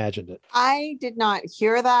imagined it. I did not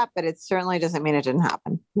hear that, but it certainly doesn't mean it didn't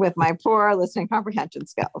happen with my poor listening comprehension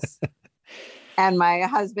skills. And my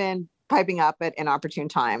husband piping up at inopportune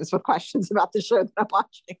times with questions about the show that I'm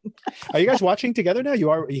watching. Are you guys watching together now? He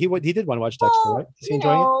did want to watch Dexter, right? Is he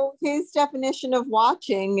enjoying it? His definition of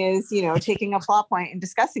watching is, taking a plot point and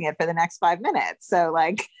discussing it for the next 5 minutes. So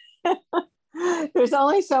like, there's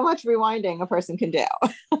only so much rewinding a person can do.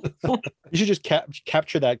 You should just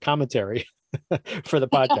capture that commentary for the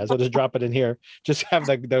podcast. I'll just drop it in here. Just have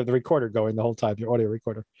the recorder going the whole time, your audio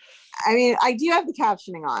recorder. I mean, I do have the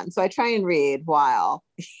captioning on, so I try and read while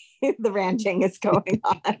the ranting is going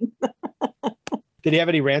on. Did he have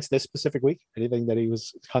any rants this specific week? Anything that he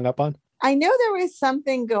was hung up on? I know there was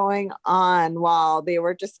something going on while they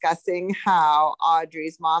were discussing how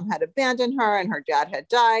Audrey's mom had abandoned her and her dad had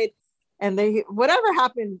died. And whatever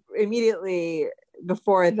happened immediately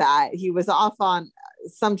before that, he was off on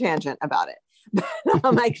some tangent about it.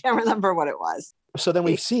 I can't remember what it was. So then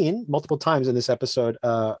we've seen multiple times in this episode,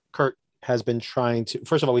 Kurt has been trying to,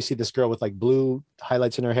 first of all, we see this girl with like blue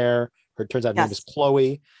highlights in her hair. Her turns out her name is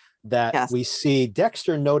Chloe. We see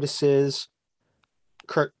Dexter notices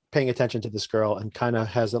Kurt paying attention to this girl and kind of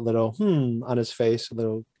has a little on his face, a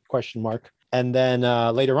little question mark. And then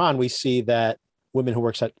later on, we see that woman who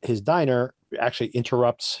works at his diner actually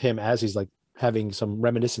interrupts him as he's like having some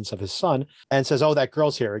reminiscence of his son and says, "Oh, that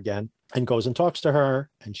girl's here again," and goes and talks to her.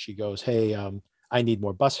 And she goes, "Hey, I need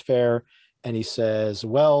more bus fare." And he says,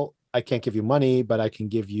 "Well, I can't give you money, but I can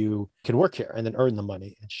work here and then earn the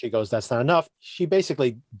money." And she goes, "That's not enough." She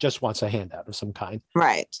basically just wants a handout of some kind.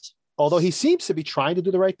 Right. Although he seems to be trying to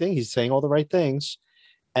do the right thing. He's saying all the right things.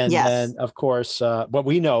 And then, of course, what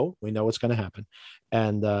we know what's going to happen.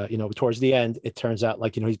 And, towards the end, it turns out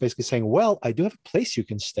like, he's basically saying, "Well, I do have a place you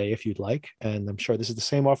can stay if you'd like." And I'm sure this is the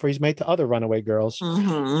same offer he's made to other runaway girls.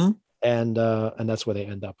 Mm-hmm. And that's where they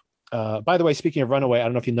end up. By the way, speaking of runaway, I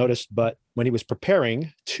don't know if you noticed, but when he was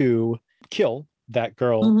preparing to kill that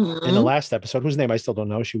girl in the last episode, whose name I still don't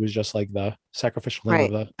know. She was just like the sacrificial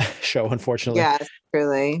name of the show, unfortunately. Yes,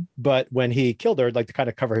 truly. But when he killed her, like to kind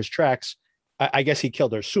of cover his tracks, I guess he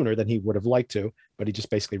killed her sooner than he would have liked to. but he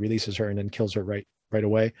just basically releases her and then kills her right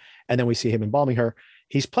away. And then we see him embalming her.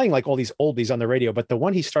 He's playing like all these oldies on the radio, but the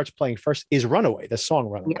one he starts playing first is Runaway, the song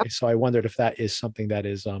Runaway. Yep. So I wondered if that is something that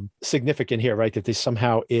is significant here, right? That this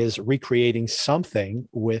somehow is recreating something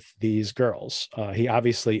with these girls. He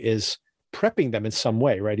obviously is prepping them in some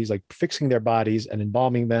way, right? He's like fixing their bodies and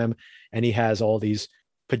embalming them. And he has all these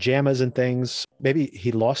pajamas and things. Maybe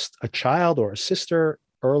he lost a child or a sister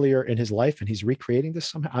earlier in his life and he's recreating this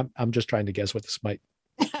somehow. I'm just trying to guess what this might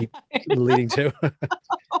be leading to.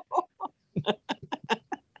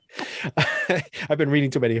 I've been reading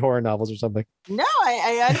too many horror novels or something. No,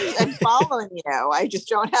 I'm following you. I just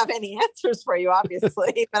don't have any answers for you,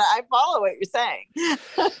 obviously, but I follow what you're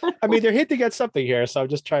saying. I mean, they're hinting at something here, so I'm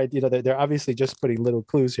just trying, they're obviously just putting little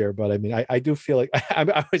clues here, but I mean, I do feel like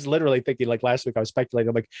I was literally thinking, like last week I was speculating,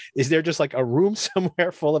 I'm like, is there just like a room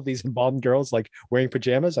somewhere full of these embalmed girls like wearing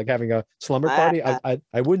pajamas, like having a slumber party? I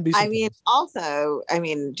wouldn't be surprised. I mean, also,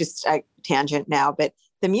 just a tangent now, but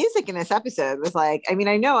the music in this episode was like, I mean,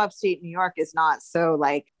 I know upstate New York is not so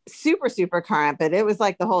like super, super current, but it was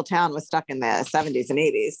like the whole town was stuck in the 70s and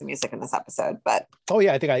 80s, the music in this episode. But oh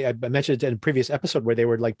yeah, I think I mentioned it in a previous episode where they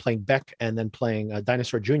were like playing Beck and then playing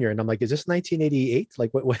Dinosaur Jr. And I'm like, is this 1988?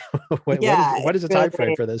 Like what is the time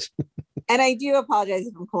frame for this? And I do apologize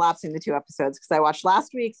if I'm collapsing the two episodes because I watched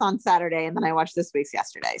last week's on Saturday and then I watched this week's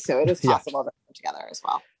yesterday. So it is possible to put together as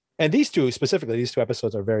well. And these two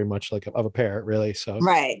episodes are very much like of a pair, really. So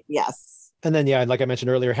right, yes. And then, yeah, like I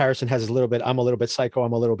mentioned earlier, Harrison has a little bit, I'm a little bit psycho,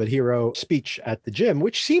 I'm a little bit hero speech at the gym,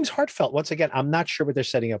 which seems heartfelt. Once again, I'm not sure what they're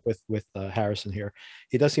setting up with Harrison here.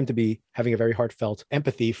 He does seem to be having a very heartfelt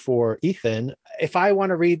empathy for Ethan. If I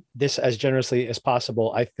want to read this as generously as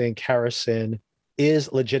possible, I think Harrison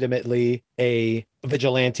is legitimately a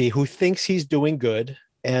vigilante who thinks he's doing good.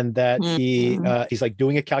 And that he's like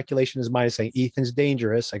doing a calculation in his mind, saying Ethan's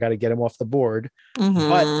dangerous. I got to get him off the board.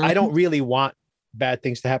 But I don't really want bad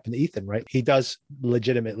things to happen to Ethan, right? He does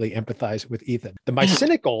legitimately empathize with Ethan. My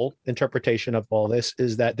cynical interpretation of all this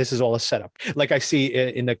is that this is all a setup. Like I see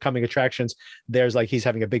in the coming attractions, there's like he's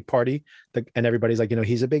having a big party and everybody's like,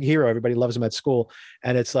 he's a big hero. Everybody loves him at school.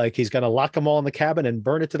 And it's like he's going to lock them all in the cabin and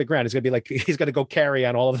burn it to the ground. It's going to be like he's going to go carry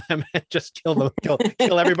on all of them and just kill them,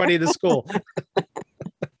 kill everybody in the school.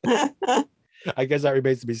 I guess that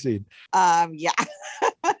remains to be seen. Yeah.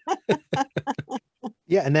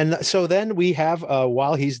 Yeah. And then we have,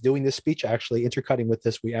 while he's doing this speech, actually intercutting with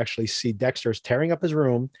this, we actually see Dexter's tearing up his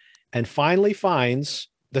room and finally finds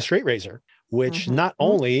the straight razor, which not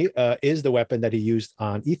only is the weapon that he used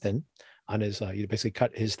on Ethan, on his, he basically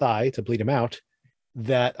cut his thigh to bleed him out,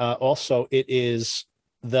 that also it is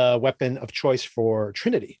the weapon of choice for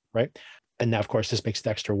Trinity, right? And now, of course, this makes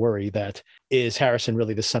Dexter worry that is Harrison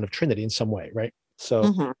really the son of Trinity in some way, right?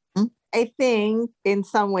 So I think in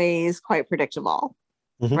some ways quite predictable,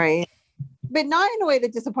 right? But not in a way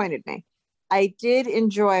that disappointed me. I did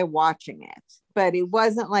enjoy watching it, but it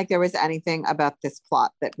wasn't like there was anything about this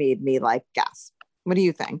plot that made me like gasp. What do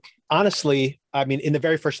you think? Honestly, I mean, in the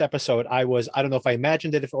very first episode, I don't know if I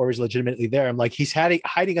imagined it, if it was legitimately there. I'm like, he's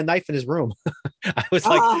hiding a knife in his room. I was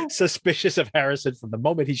like suspicious of Harrison from the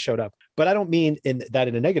moment he showed up. But I don't mean in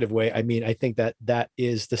a negative way. I mean, I think that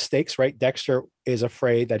is the stakes, right? Dexter is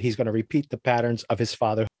afraid that he's going to repeat the patterns of his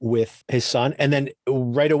father with his son. And then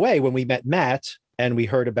right away, when we met Matt, and we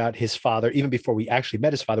heard about his father, even before we actually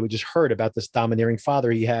met his father, we just heard about this domineering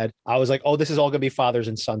father he had. I was like, oh, this is all going to be fathers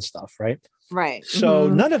and son stuff, right? Right. So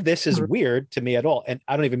none of this is weird to me at all. And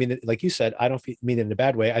I don't even mean it, like you said, I don't mean it in a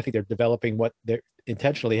bad way. I think they're developing what they're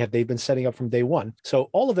intentionally they've been setting up from day one. So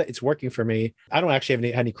all of it, it's working for me. I don't actually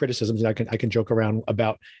have any criticisms. I can joke around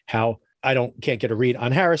about how can't get a read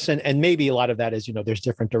on Harrison. And maybe a lot of that is, there's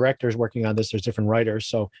different directors working on this. There's different writers.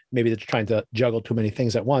 So maybe they're trying to juggle too many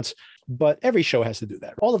things at once, but every show has to do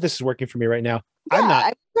that. All of this is working for me right now.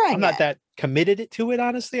 Yeah, I'm not that committed to it,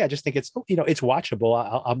 honestly. I just think it's, it's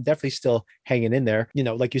watchable. I'm definitely still hanging in there.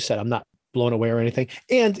 Like you said, I'm not blown away or anything.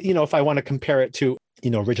 And, if I want to compare it to,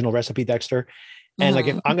 original recipe Dexter, and like,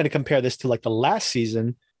 if I'm going to compare this to like the last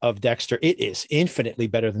season of Dexter, it is infinitely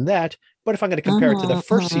better than that. But if I'm going to compare it to the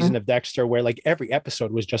first season of Dexter, where like every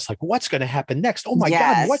episode was just like, what's going to happen next? Oh my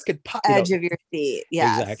God, what could pop? Edge of your seat.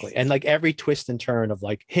 Yes. Exactly. And like every twist and turn of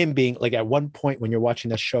like him being like, at one point when you're watching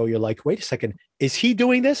that show, you're like, wait a second, is he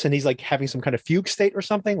doing this? And he's like having some kind of fugue state or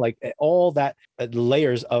something. Like all that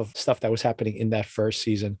layers of stuff that was happening in that first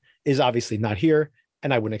season is obviously not here.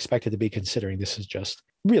 And I wouldn't expect it to be, considering this is just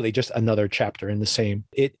really just another chapter in the same.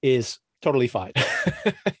 It is totally fine.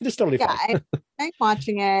 It's totally fine. I'm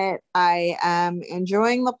watching it. I am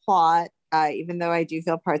enjoying the plot, even though I do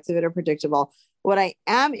feel parts of it are predictable. What I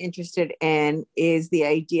am interested in is the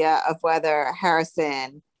idea of whether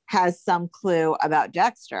Harrison has some clue about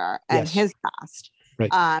Dexter and Yes. his past.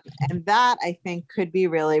 Right. And that I think could be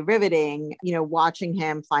really riveting, watching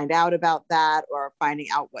him find out about that or finding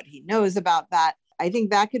out what he knows about that. I think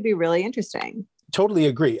that could be really interesting. Totally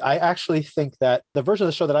agree. I actually think that the version of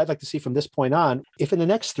the show that I'd like to see from this point on, if in the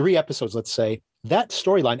next 3 episodes, let's say, that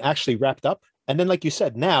storyline actually wrapped up. And then, like you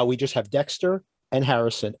said, now we just have Dexter and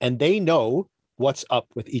Harrison, and they know what's up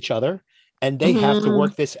with each other. And they have to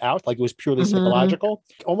work this out like it was purely psychological,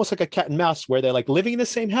 almost like a cat and mouse where they're like living in the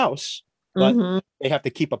same house, but they have to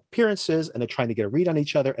keep appearances and they're trying to get a read on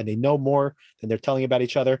each other and they know more than they're telling about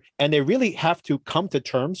each other. And they really have to come to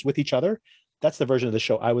terms with each other. That's the version of the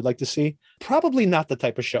show I would like to see. Probably not the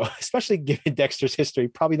type of show, especially given Dexter's history,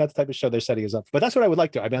 probably not the type of show they're setting us up. But that's what I would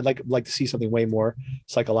like to. I mean, I'd like to see something way more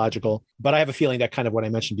psychological. But I have a feeling that kind of what I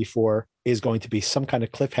mentioned before is going to be some kind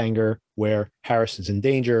of cliffhanger where Harrison's in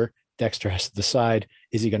danger. Dexter has to decide,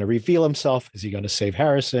 is he going to reveal himself? Is he going to save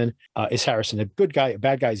Harrison? Is Harrison a good guy, a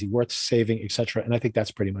bad guy? Is he worth saving, etc.? And I think that's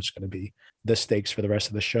pretty much going to be the stakes for the rest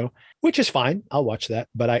of the show, which is fine. I'll watch that.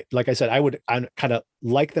 But like I said, I kind of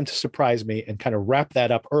like them to surprise me and kind of wrap that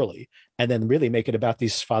up early and then really make it about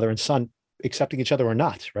these father and son accepting each other or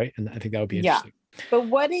not, right? And I think that would be interesting. But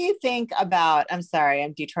what do you think about, I'm sorry,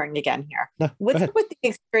 I'm detouring again here. No, what's up with the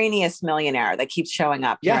extraneous millionaire that keeps showing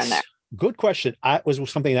up here and there? Good question. I was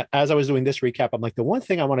something that as I was doing this recap, I'm like, the one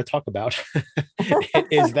thing I want to talk about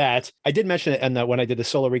is that I did mention it. And when I did the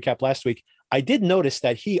solo recap last week, I did notice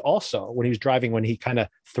that he also, when he was driving, when he kind of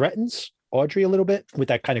threatens Audrey a little bit with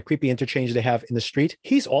that kind of creepy interchange they have in the street,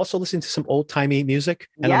 he's also listening to some old timey music.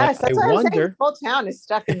 And yes, I'm like, I wonder. The whole town is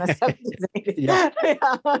stuck in the 70s. Yeah.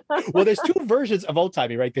 Well, there's 2 versions of old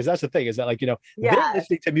timey, right? Because that's the thing is that, like, they're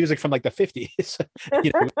listening to music from like the 50s.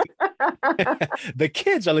 The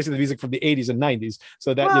kids are listening to music from the 80s and 90s.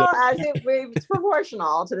 So that, as it's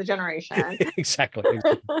proportional to the generation. Exactly.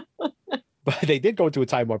 But they did go into a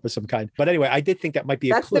time warp of some kind. But anyway, I did think that might be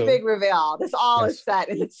That's a clue. The big reveal. This all is set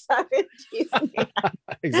in the 70s.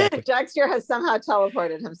 Exactly. Dexter has somehow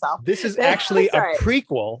teleported himself. This is actually a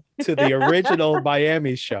prequel to the original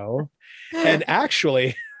Miami show. And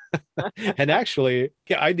actually, yeah,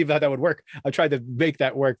 I didn't even know how that would work. I tried to make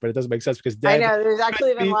that work, but it doesn't make sense because I know there's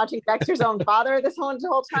actually been watching Dexter's own father this whole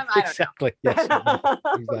time. I don't exactly. Know. Yes,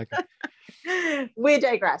 exactly. We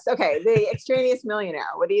digress. Okay, the extraneous millionaire.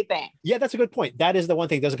 What do you think? Yeah, that's a good point. That is the one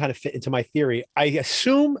thing that doesn't kind of fit into my theory. I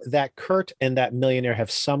assume that Kurt and that millionaire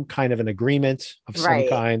have some kind of an agreement of some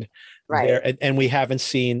kind. Right. There, and we haven't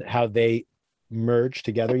seen how they merge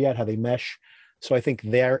together yet, how they mesh. So I think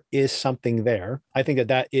there is something there. I think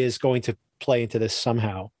that is going to play into this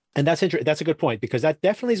somehow. And that's interesting. That's a good point because that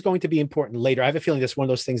definitely is going to be important later. I have a feeling that's one of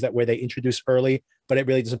those things that where they introduce early, but it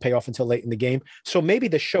really doesn't pay off until late in the game. So maybe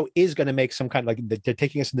the show is going to make some kind of like they're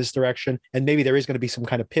taking us in this direction, and maybe there is going to be some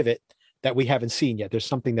kind of pivot that we haven't seen yet.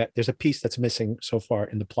 There's a piece that's missing so far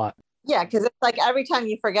in the plot. Yeah, because it's like every time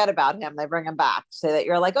you forget about him, they bring him back so that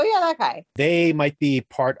you're like, oh yeah, that guy. They might be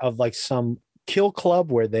part of like some kill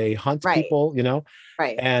club where they hunt people,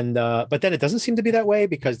 right. And but then it doesn't seem to be that way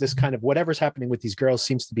because this kind of whatever's happening with these girls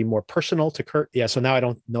seems to be more personal to Kurt. So now I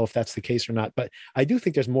don't know if that's the case or not, but I do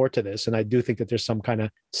think there's more to this, and I do think that there's some kind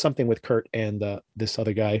of something with Kurt and this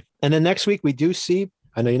other guy. And then next week we do see,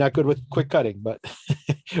 I know you're not good with quick cutting, but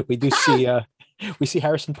we do see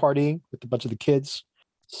Harrison partying with a bunch of the kids.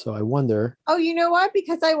 So I wonder. Oh, you know what?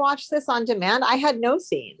 Because I watched this on demand, I had no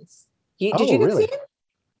scenes. Did you get really? scenes?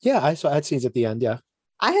 Yeah, I had scenes at the end. Yeah,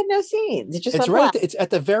 I had no scenes. It's right. It's at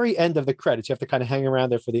the very end of the credits. You have to kind of hang around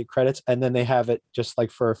there for the credits, and then they have it just like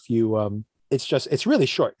for a few. It's really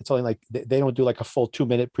short. It's only like they don't do like a full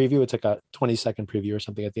 2-minute preview. It's like a 20-second preview or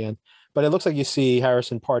something at the end. But it looks like you see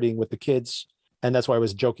Harrison partying with the kids, and that's why I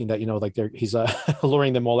was joking that like he's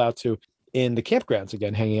luring them all out to in the campgrounds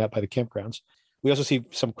again, hanging out by the campgrounds. We also see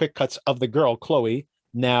some quick cuts of the girl Chloe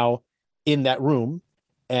now in that room,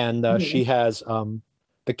 and she has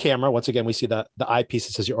the camera. Once again, we see the eyepiece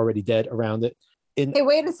that says "You're already dead" around it. Hey,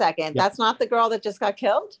 wait a second. Yeah. That's not the girl that just got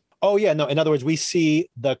killed? Oh, yeah. No, in other words, we see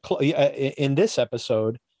in this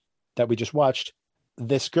episode that we just watched,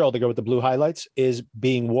 this girl, the girl with the blue highlights, is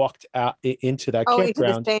being walked out into that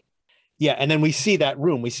campground. Yeah, and then we see that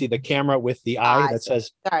room. We see the camera with the eye that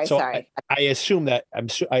says. Sorry. I assume that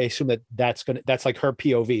that's like her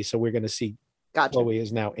POV. So we're gonna see Chloe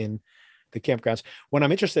is now in the campgrounds. What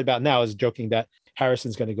I'm interested about now is joking that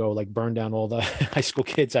Harrison's going to go like burn down all the high school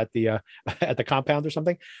kids at the compound or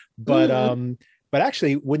something. But but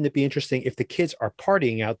actually, wouldn't it be interesting if the kids are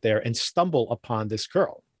partying out there and stumble upon this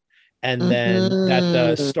girl And then that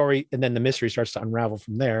the story, and then the mystery starts to unravel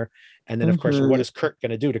from there. And then, of course, what is Kurt going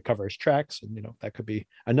to do to cover his tracks? And, that could be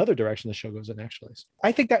another direction the show goes in, actually. So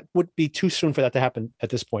I think that would be too soon for that to happen at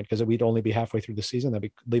this point, because we'd only be halfway through the season.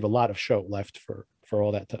 That'd leave a lot of show left for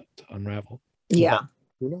all that to unravel. Yeah.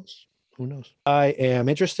 But who knows? I am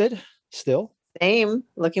interested still. Same.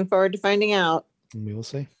 Looking forward to finding out. And we will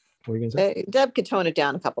see. What are you going to say? Deb could tone it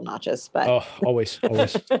down a couple notches, but always.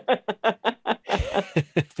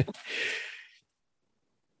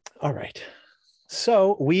 All right.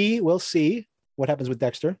 So we will see what happens with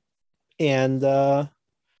Dexter. And I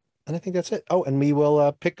think that's it. Oh, and we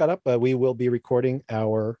will pick that up. We will be recording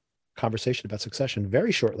our conversation about Succession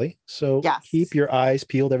very shortly. So keep your eyes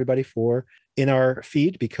peeled, everybody, in our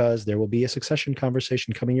feed, because there will be a Succession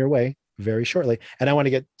conversation coming your way very shortly. And I want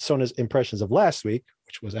to get Sona's impressions of last week,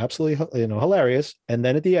 which was absolutely hilarious. And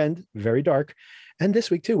then at the end, very dark. And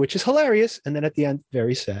this week too, which is hilarious. And then at the end,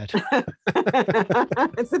 very sad.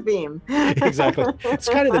 It's a theme. Exactly. It's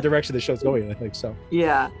kind of the direction the show's going, I think so.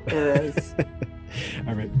 Yeah, it is.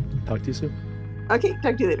 All right. Talk to you soon. Okay.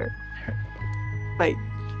 Talk to you later. Bye.